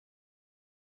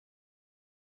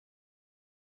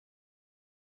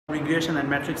Regression and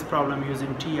matrix problem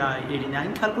using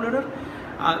TI-89 calculator.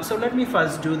 So let me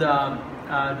first do the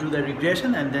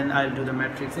regression and then I'll do the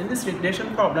matrix. In this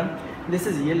regression problem, this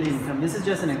is yearly income. This is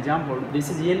just an example. This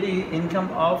is yearly income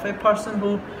of a person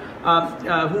who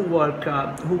work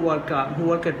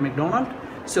at McDonald's.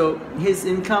 So his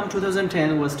income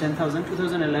 2010 was 10,000,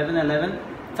 2011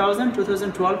 11,000,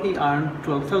 2012 he earned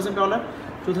 $12,000,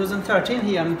 2013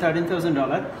 he earned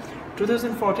 $13,000.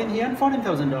 2014 he earned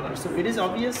 $14,000. So it is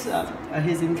obvious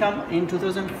his income in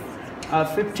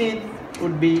 2015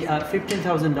 would be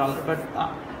 $15,000.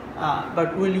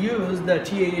 But we'll use the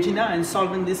TI-89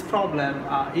 solving this problem.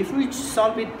 If we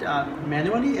solve it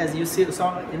manually, as you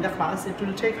saw in the class, it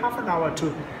will take half an hour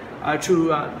to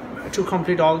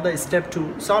complete all the steps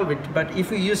to solve it. But if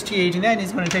we use TI-89,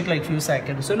 it's going to take like few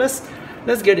seconds. So let's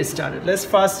get it started. Let's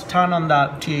first turn on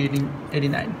the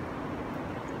TI-89.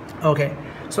 Okay.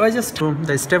 So I just do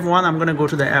the step 1. I'm gonna go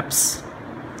to the apps.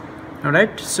 All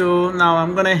right. So now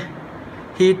I'm gonna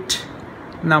hit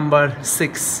number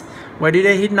 6. Why did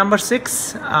I hit number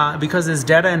 6? Because it's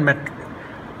data and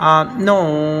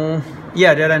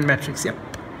data and metrics. Yep.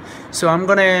 So I'm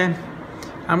gonna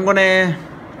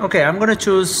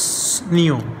choose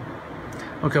new.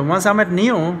 Okay. Once I'm at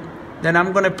new, then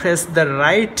I'm gonna press the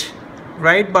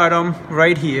right bottom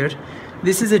right here.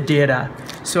 This is a data.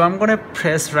 So I'm gonna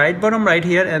press right bottom right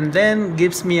here, and then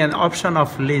gives me an option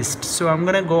of list. So I'm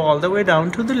gonna go all the way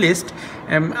down to the list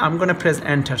and I'm gonna press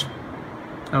enter.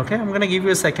 Okay, I'm gonna give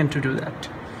you a second to do that.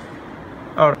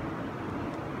 All right.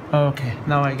 Okay,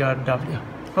 now I got W.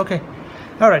 Okay.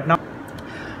 All right, now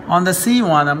on the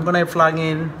C1 I'm gonna plug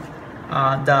in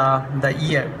the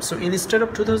year. So instead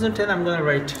of 2010 I'm gonna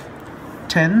write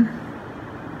 10,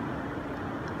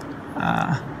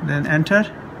 then enter.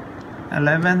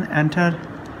 11 enter,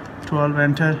 12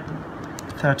 enter,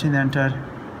 13 enter,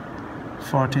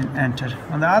 14 enter.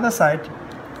 On the other side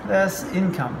there's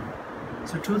income.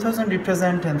 So 2000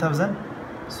 represent 10,000,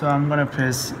 so I'm gonna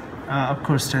press of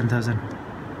course 10,000.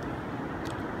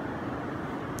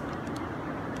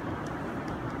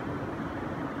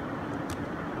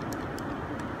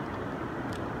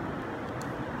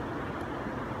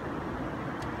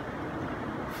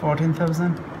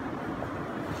 $14,000.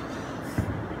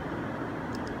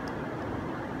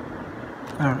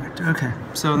 All right, okay,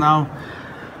 so now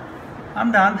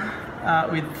I'm done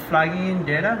with flagging in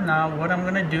data. Now what I'm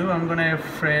gonna do, I'm gonna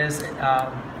press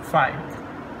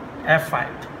F5.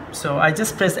 So I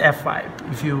just press F5.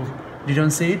 If you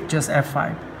didn't see it, just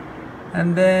F5.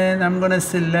 And then I'm gonna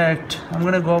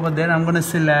go over there, I'm gonna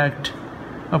select,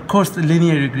 of course, the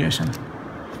linear regression.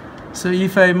 So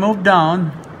if I move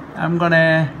down, I'm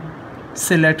gonna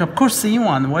select, of course,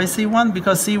 C1. Why C1?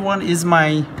 Because C1 is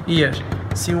my year.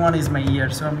 C1 is my year,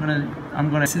 so I'm gonna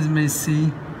this is my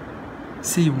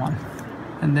C1,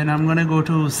 and then I'm gonna go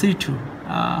to C2.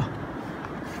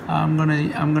 I'm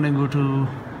gonna go to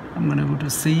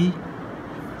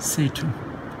C2,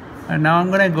 and now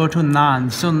I'm gonna go to none.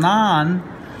 So none,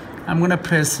 I'm gonna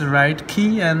press the right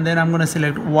key, and then I'm gonna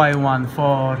select Y1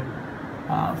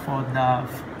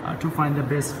 to find the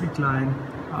best fit line,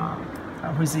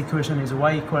 which equation is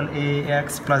y equal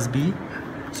ax plus b.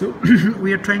 So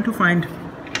we are trying to find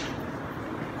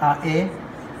A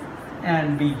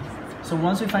and B. So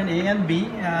once we find A and B,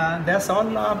 that's all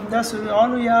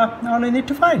we need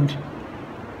to find.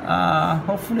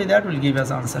 Hopefully that will give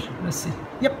us answer. Let's see.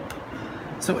 Yep.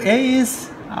 So A is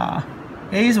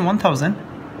 1,000.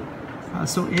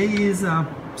 So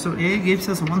A gives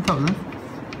us 1,000,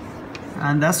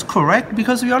 and that's correct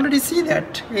because we already see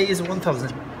that A is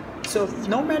 1,000. So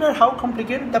no matter how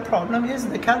complicated the problem is,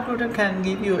 the calculator can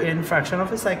give you in fraction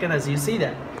of a second, as you see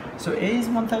that. So A is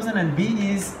 1,000 and B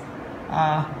is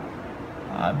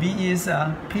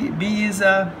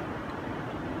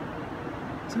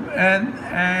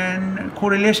and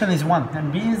correlation is 1,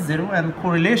 and B is 0, and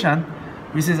correlation,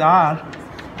 which is R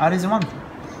is 1.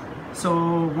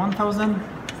 So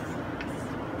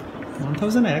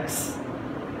 1,000x,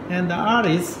 and the R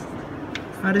is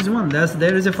 1.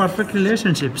 There is a perfect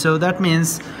relationship. So that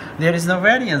means there is no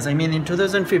variance. I mean, in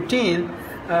 2015,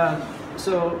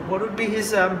 so what would be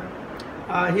his income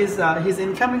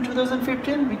in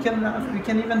 2015? We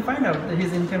can even find out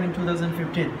his income in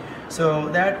 2015. So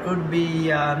that would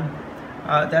be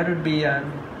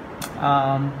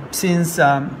since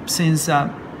A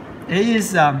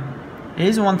is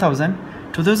 1,000,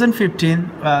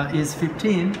 2015 is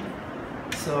 15.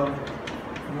 So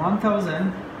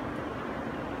 1,000.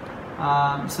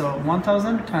 So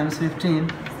 1,000 times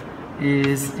 15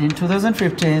 is, in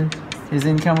 2015, his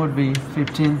income would be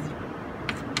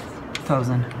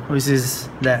 15,000, which is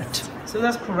that. So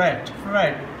that's correct. All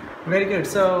right. Very good.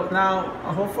 So now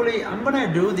hopefully I'm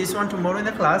gonna do this one tomorrow in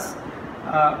the class.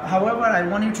 However, I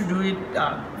want you to do it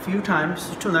a few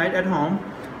times tonight at home,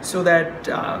 so that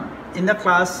in the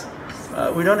class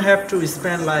we don't have to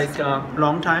spend like a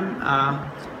long time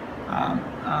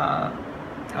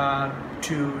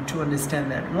to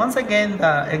understand that. Once again,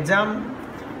 the exam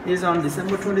is on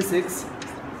December 26th,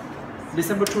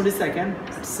 December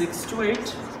 22nd, 6 to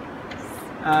 8,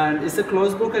 and it's a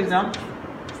closed book exam.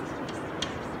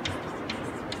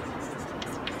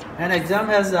 And exam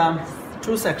has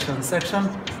two sections, section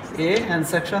A and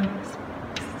section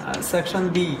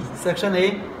B. Section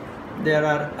A, there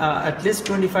are at least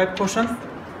 25 questions.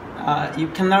 You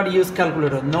cannot use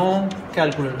calculator, no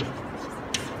calculator.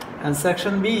 And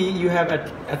section B, you have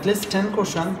at least 10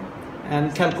 questions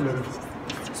and calculator.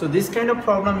 So this kind of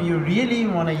problem you really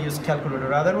want to use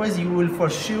calculator, otherwise you will for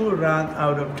sure run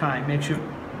out of time. Make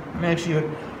sure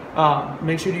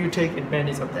you take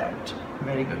advantage of that.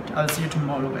 Very good. I'll see you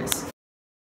tomorrow, guys.